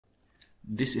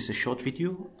This is a short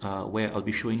video where I'll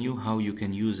be showing you how you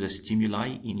can use a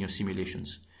stimuli in your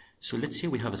simulations. So let's say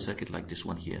we have a circuit like this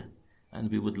one here, and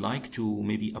we would like to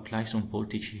maybe apply some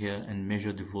voltage here and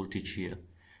measure the voltage here.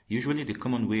 Usually the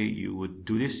common way you would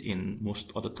do this in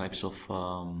most other types of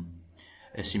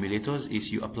simulators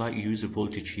is you use a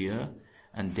voltage here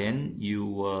and then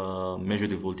you measure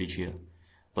the voltage here.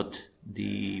 But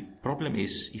the problem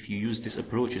is, if you use this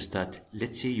approach, is that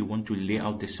let's say you want to lay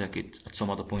out the circuit at some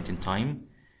other point in time.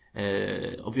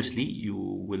 Obviously you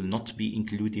will not be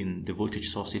including the voltage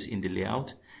sources in the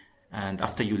layout, and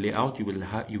after you lay out you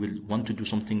will want to do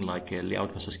something like a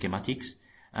layout versus schematics.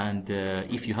 And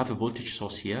if you have a voltage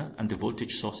source here and the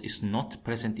voltage source is not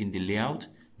present in the layout,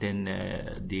 then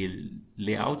the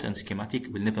layout and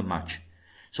schematic will never match.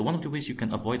 So one of the ways you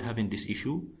can avoid having this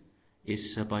issue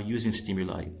is by using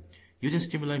stimuli. Using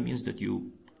stimuli means that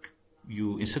you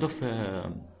instead of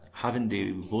having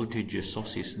the voltage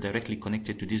sources directly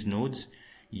connected to these nodes,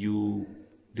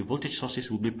 the voltage sources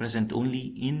will be present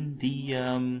only in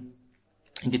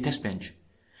the test bench.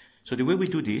 So the way we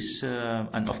do this,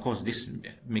 and of course this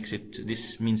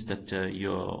means that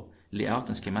your layout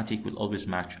and schematic will always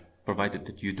match, provided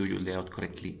that you do your layout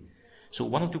correctly. So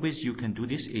one of the ways you can do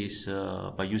this is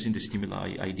by using the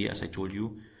stimuli idea, as I told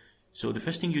you. So the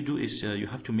first thing you do is you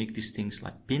have to make these things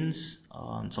like pins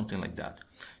and something like that.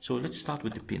 So let's start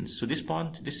with the pins. So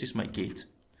this is my gate.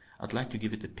 I'd like to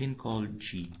give it a pin called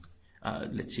G.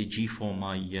 Let's say G for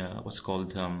my what's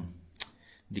called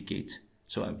the gate.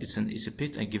 So it's a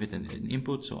pit. I give it an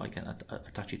input, so I can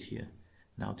attach it here.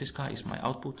 Now this guy is my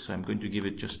output, so I'm going to give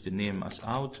it just the name as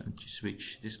out and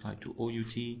switch this guy to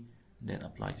OUT, then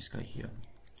apply this guy here.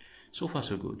 So far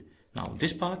so good. Now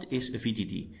this part is a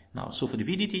VDD. Now, so for the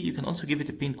VDD, you can also give it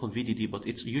a pin called VDD, but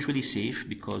it's usually safe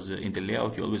because in the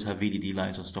layout you always have VDD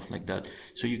lines and stuff like that.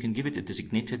 So you can give it a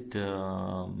designated,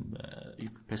 you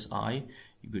press I,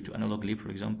 you go to analog lib, for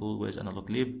example. Where's analog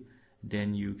lib?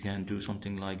 Then you can do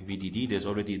something like VDD. There's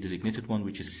already a designated one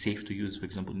which is safe to use, for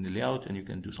example, in the layout, and you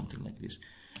can do something like this.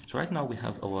 So right now we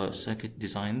have our circuit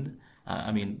designed.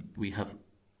 We have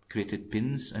created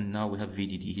pins, and now we have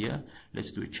VDD here.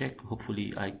 Let's do a check.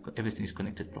 Hopefully everything is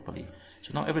connected properly.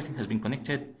 So now everything has been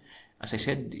connected. As I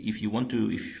said, if you want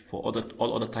to, for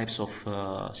all other types of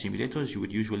simulators, you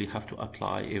would usually have to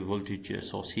apply a voltage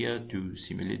source here to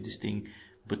simulate this thing,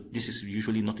 but this is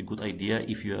usually not a good idea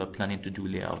if you are planning to do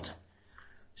layout.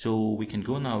 So we can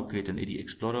go now create an AD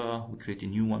Explorer. We create a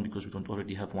new one because we don't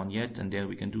already have one yet, and then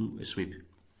we can do a sweep.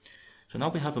 So now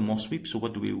we have a MOS sweep. So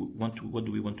what do we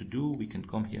want to do? We can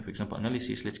come here, for example,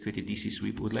 analysis. Let's create a DC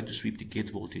sweep. We would like to sweep the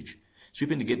gate voltage.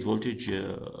 Sweeping the gate voltage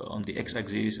on the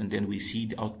x-axis, and then we see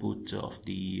the output of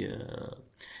the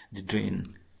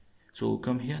drain. So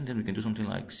come here, and then we can do something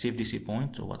like save DC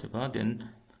point or whatever. Then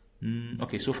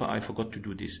okay, so far I forgot to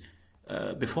do this.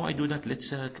 Before I do that,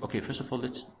 let's okay, first of all,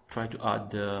 let's try to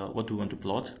add what do we want to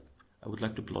plot. I would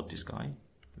like to plot this guy.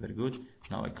 Very good.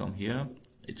 Now I come here.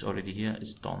 It's already here,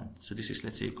 it's done. So this is,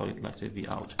 let's say, call it, let's say, V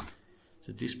out.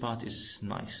 So this part is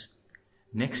nice.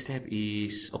 Next step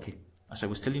is, okay, as I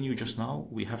was telling you just now,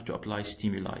 we have to apply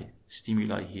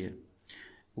stimuli here.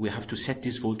 We have to set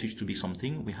this voltage to be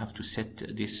something. We have to set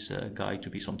this guy to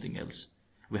be something else.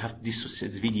 We have this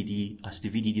as VDD, as the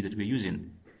VDD that we're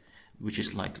using, which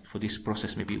is like, for this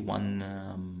process, maybe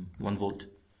 1 volt.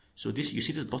 So this, you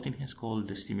see this button here is called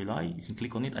the stimuli. You can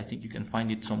click on it. I think you can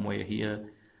find it somewhere here.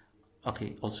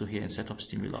 Okay, also here in setup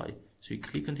stimuli. So you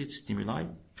click on it, stimuli.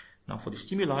 Now for the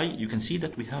stimuli, you can see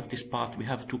that we have this part, we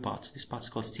have two parts. This part is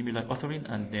called stimuli authoring,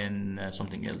 and then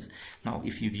something else. Now,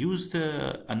 if you've used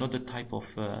another type of,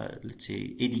 let's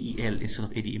say, ADEL instead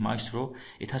of ADE Maestro,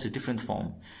 it has a different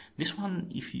form. This one,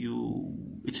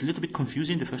 it's a little bit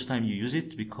confusing the first time you use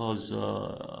it because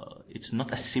it's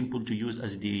not as simple to use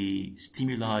as the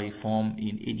stimuli form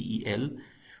in ADEL,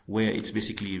 where it's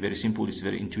basically very simple, it's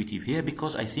very intuitive here,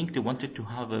 because I think they wanted to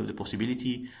have the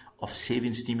possibility of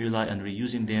saving stimuli and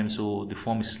reusing them, so the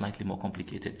form is slightly more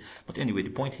complicated. But anyway, the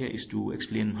point here is to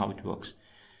explain how it works.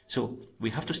 So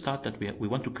we have to start that we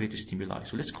want to create a stimuli.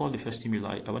 So let's call the first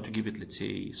stimuli, I want to give it, let's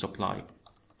say, supply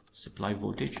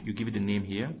voltage. You give it the name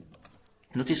here.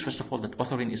 Notice first of all that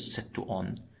authoring is set to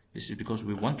on. This is because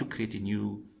we want to create a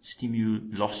new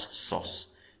stimulus source.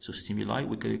 So stimuli,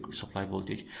 we can supply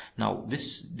voltage. Now the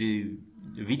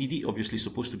VDD obviously is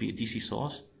supposed to be a DC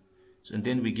source. So, and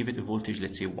then we give it a voltage,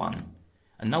 let's say 1.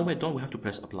 And now we're done, we have to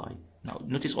press apply. Now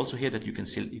notice also here that you can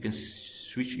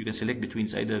select between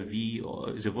either V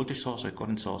or the voltage source or a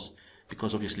current source,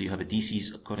 because obviously you have a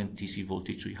current DC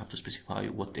voltage, so you have to specify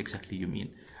what exactly you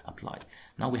mean apply.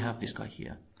 Now we have this guy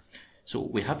here. So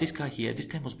we have this guy here. This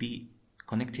guy must be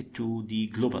connected to the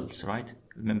globals, right?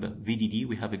 Remember, VDD,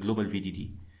 we have a global VDD.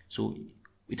 So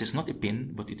it is not a pin,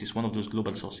 but it is one of those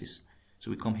global sources.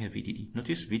 So we come here, VDD.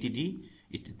 Notice VDD,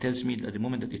 it tells me at the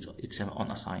moment that it's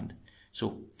unassigned. So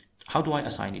how do I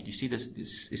assign it? You see this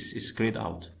is grayed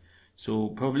out. So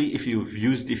probably if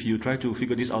you try to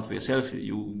figure this out for yourself,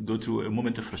 you go through a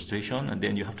moment of frustration, and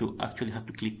then you have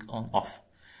to click on off.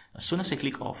 As soon as I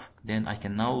click off, then I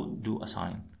can now do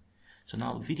assign. So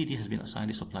now VDD has been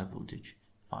assigned a supply voltage.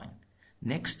 Fine.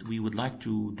 Next, we would like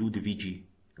to do the VG,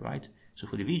 right? So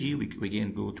for the VG, we again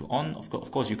go to on.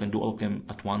 Of course, you can do all of them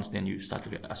at once, then you start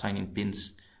assigning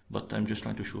pins, but I'm just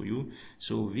trying to show you.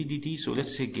 So VDD, so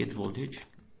let's say gate voltage,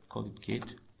 call it gate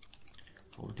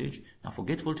voltage. Now for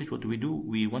gate voltage, what do?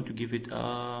 We want to give it,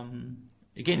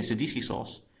 again, it's a DC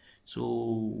source. So,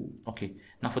 okay,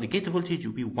 now for the gate voltage,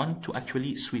 we want to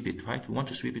actually sweep it, right? We want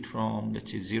to sweep it from,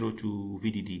 let's say, 0 to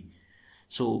VDD.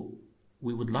 So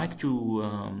we would like to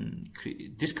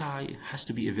create, this guy has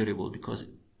to be a variable because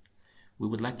we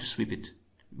would like to sweep it.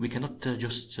 We cannot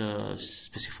just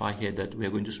specify here that we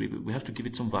are going to sweep it. We have to give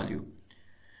it some value.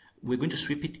 We're going to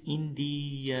sweep it in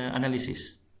the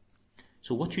analysis.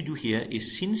 So what you do here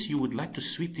is, since you would like to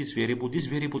sweep this variable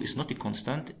is not a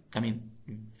constant. I mean,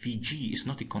 VG is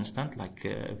not a constant like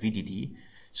VDD.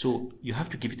 So you have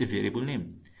to give it a variable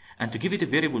name. And to give it a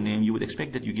variable name, you would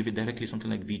expect that you give it directly something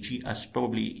like VG, as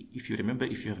probably, if you remember,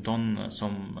 if you have done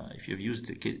if you have used,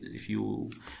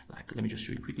 like, let me just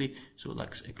show you quickly. So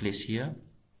like a place here,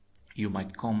 you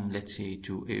might come, let's say,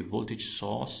 to a voltage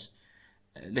source.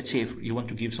 Let's say if you want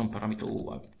to give some parameter,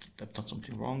 I've done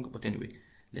something wrong, but anyway,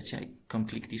 let's say I come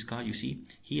click this guy, you see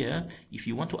here, if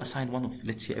you want to assign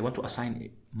let's say I want to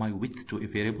assign my width to a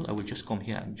variable, I will just come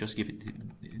here and just give it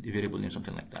the variable name,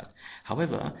 something like that.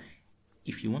 However,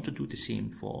 if you want to do the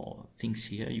same for things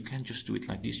here, you can't just do it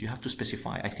like this. You have to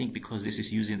specify, I think because this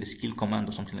is using the skill command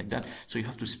or something like that. So you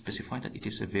have to specify that it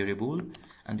is a variable,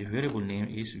 and the variable name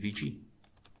is VG.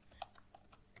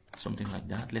 Something like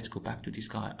that. Let's go back to this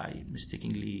guy. I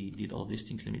mistakenly did all these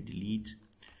things. Let me delete.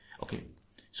 Okay.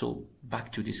 So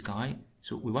back to this guy.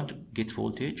 So we want to get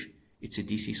voltage. It's a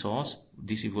DC source,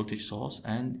 DC voltage source,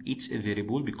 and it's a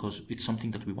variable because it's something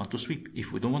that we want to sweep.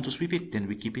 If we don't want to sweep it, then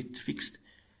we keep it fixed.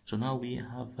 So now we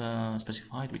have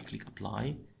specified, we click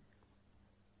apply.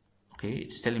 Okay,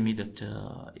 it's telling me that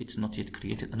it's not yet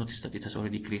created. I notice that it has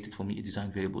already created for me a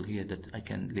design variable here that I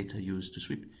can later use to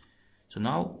sweep. So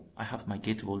now I have my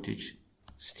gate voltage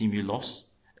stimulus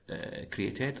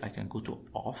created. I can go to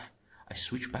off. I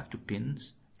switch back to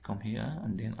pins, come here,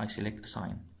 and then I select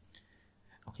assign.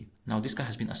 Okay, now this guy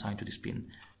has been assigned to this pin.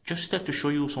 Just to show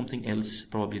you something else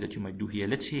probably that you might do here.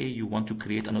 Let's say you want to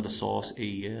create another source,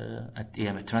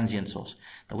 a transient source.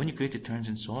 Now when you create a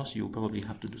transient source, you probably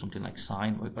have to do something like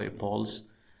sine or a pulse.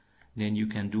 Then you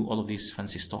can do all of this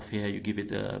fancy stuff here. You give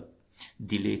it a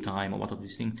delay time or what of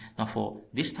these things. Now for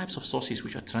these types of sources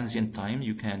which are transient time,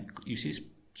 you see this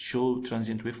show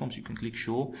transient waveforms, you can click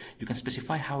show. You can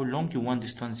specify how long you want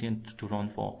this transient to run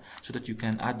for, so that you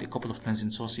can add a couple of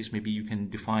transient sources. Maybe you can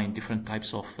define different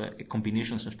types of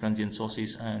combinations of transient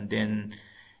sources, and then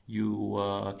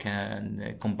you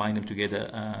can combine them together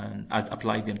and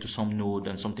apply them to some node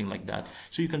and something like that.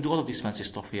 So you can do all of this fancy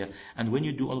stuff here. And when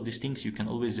you do all of these things, you can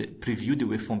always preview the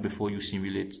waveform before you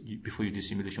do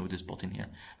simulation with this button here.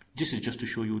 This is just to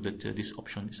show you that this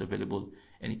option is available.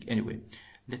 Anyway,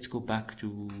 let's go back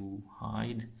to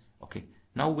hide. Okay,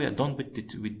 now we are done with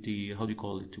the how do you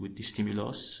call it, with the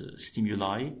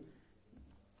stimuli.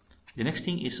 The next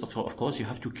thing is, of course, you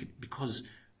have to, because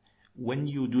when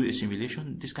you do a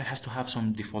simulation, this guy has to have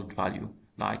some default value,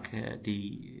 like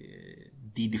the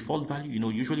default value.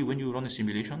 Usually when you run a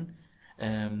simulation,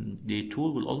 the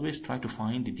tool will always try to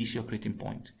find the DC operating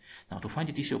point. Now, to find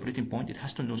the DC operating point, it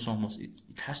has to know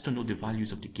it has to know the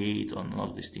values of the gate and all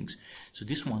of these things. So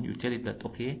this one, you tell it that,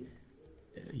 okay,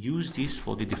 use this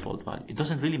for the default value. It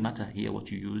doesn't really matter here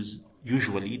what you use.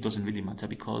 Usually, it doesn't really matter,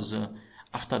 because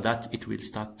after that, it will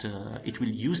start. It will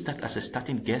use that as a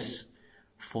starting guess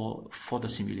for the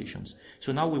simulations.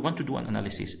 So now we want to do an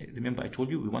analysis. Remember, I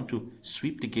told you we want to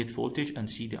sweep the gate voltage and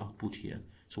see the output here.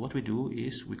 So what we do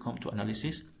is we come to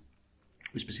analysis,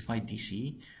 we specify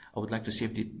DC. I would like to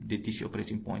save the DC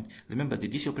operating point. Remember, the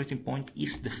DC operating point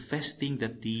is the first thing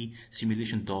that the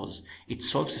simulation does. It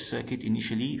solves the circuit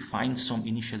initially, finds some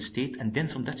initial state, and then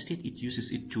from that state it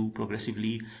uses it to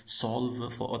progressively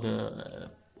solve for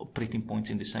other operating points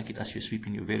in the circuit as you're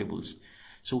sweeping your variables.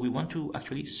 So we want to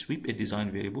actually sweep a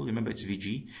design variable. Remember, it's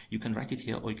VG. You can write it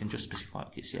here, or you can just specify.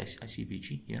 Okay, see, I see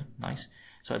VG here. Nice.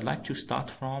 So I'd like to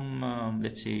start from,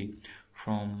 let's say,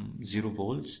 from 0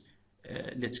 volts.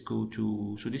 let's go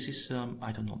to, so this is,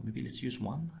 I don't know, maybe let's use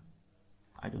 1.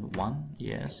 I don't know, 1,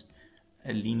 yes.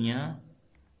 A linear,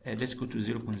 let's go to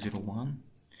 0.01.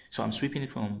 So I'm sweeping it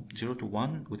from 0 to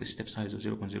 1 with a step size of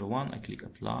 0.01. I click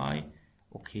apply,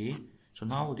 okay. So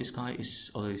now this guy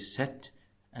is already set.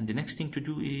 And the next thing to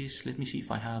do is, let me see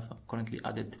if I have currently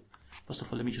added. First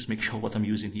of all, let me just make sure what I'm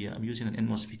using here. I'm using an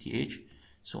NMOS VTH.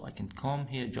 So I can come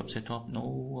here, job setup,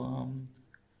 no,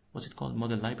 what's it called,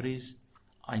 model libraries.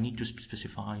 I need to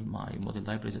specify my model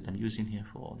libraries that I'm using here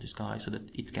for this guy so that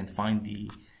it can find the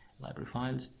library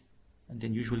files. And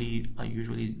then I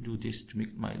usually do this to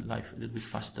make my life a little bit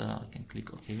faster. I can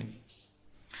click OK.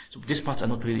 So these parts are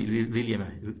not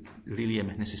really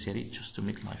necessary, just to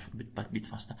make life a bit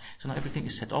faster. So now everything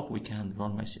is set up. I can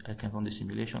run the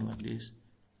simulation like this.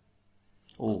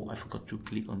 Oh, I forgot to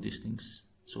click on these things.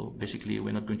 So basically,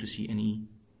 we're not going to see any.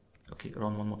 Okay,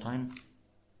 run one more time.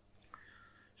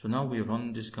 So now we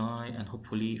run this guy, and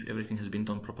hopefully, if everything has been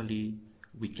done properly,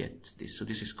 we get this. So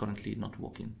this is currently not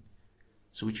working.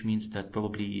 So which means that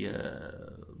probably,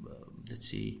 let's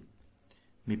see,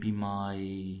 maybe my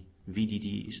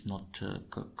VDD is not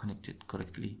connected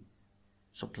correctly.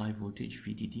 Supply voltage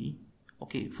VDD.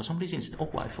 Okay, for some reason,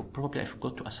 probably I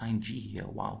forgot to assign G here.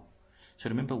 Wow. So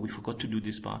remember, we forgot to do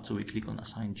this part. So we click on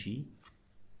assign G.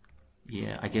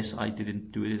 Yeah, I guess I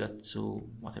didn't do that. So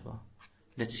whatever.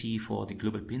 Let's see for the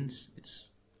global pins.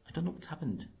 I don't know what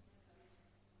happened.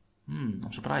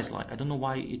 I'm surprised. Like I don't know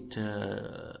why it.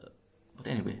 But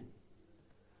anyway,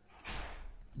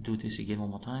 do this again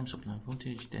one more time, supply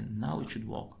voltage, then now it should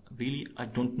work. Really, I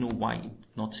don't know why it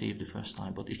did not save the first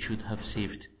time, but it should have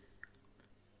saved.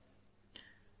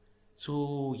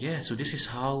 So yeah, so this is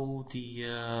how the,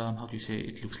 how do you say,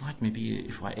 it looks like. Maybe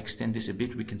if I extend this a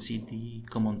bit, we can see the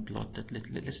command plot.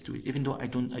 Let's do it. Even though I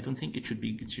don't think it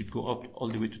should go up all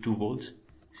the way to 2 volts,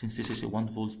 since this is a 1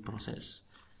 volt process.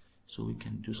 So we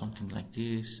can do something like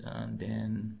this, and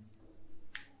then,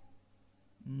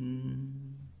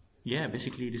 yeah,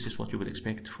 basically this is what you would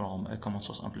expect from a common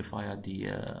source amplifier, the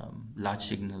large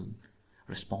signal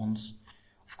response.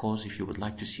 Of course, if you would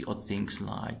like to see other things,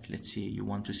 like let's say you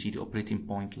want to see the operating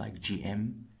point like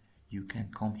GM, you can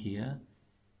come here.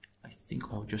 I think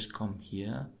I'll just come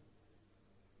here.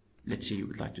 Let's say you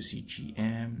would like to see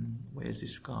GM. Where's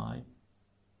this guy?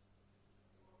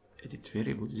 Edit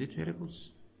variables. Is it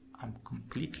variables? I'm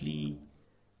completely,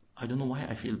 I don't know why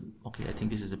I feel, okay, I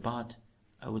think this is the part.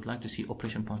 I would like to see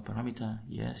operation point parameter.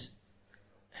 Yes.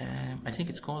 I think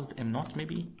it's called M0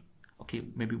 maybe. Okay,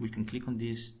 maybe we can click on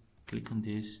this. Click on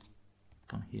this,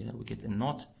 come here, we get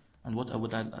M0. And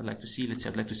what I'd like to see, let's say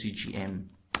I'd like to see GM,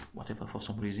 whatever, for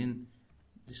some reason,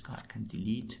 this guy I can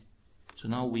delete. So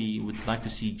now we would like to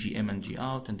see GM and G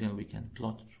out, and then we can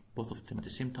plot both of them at the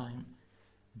same time.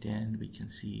 Then we can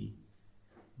see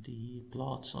the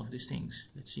plots of these things.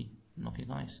 Let's see. Okay,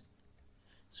 nice.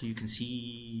 So you can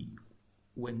see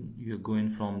when you're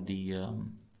going from the,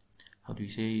 how do you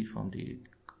say, from the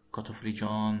cutoff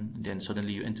region, then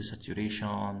suddenly you enter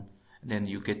saturation, then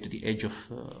you get to the edge of,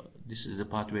 this is the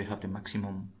part where you have the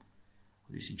maximum,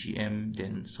 this is GM,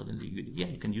 then suddenly,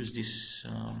 you can use this.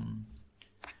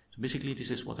 So basically this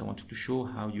is what I wanted to show,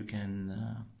 how you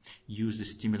can use the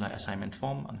stimuli assignment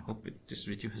form, and I hope this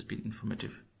video has been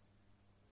informative.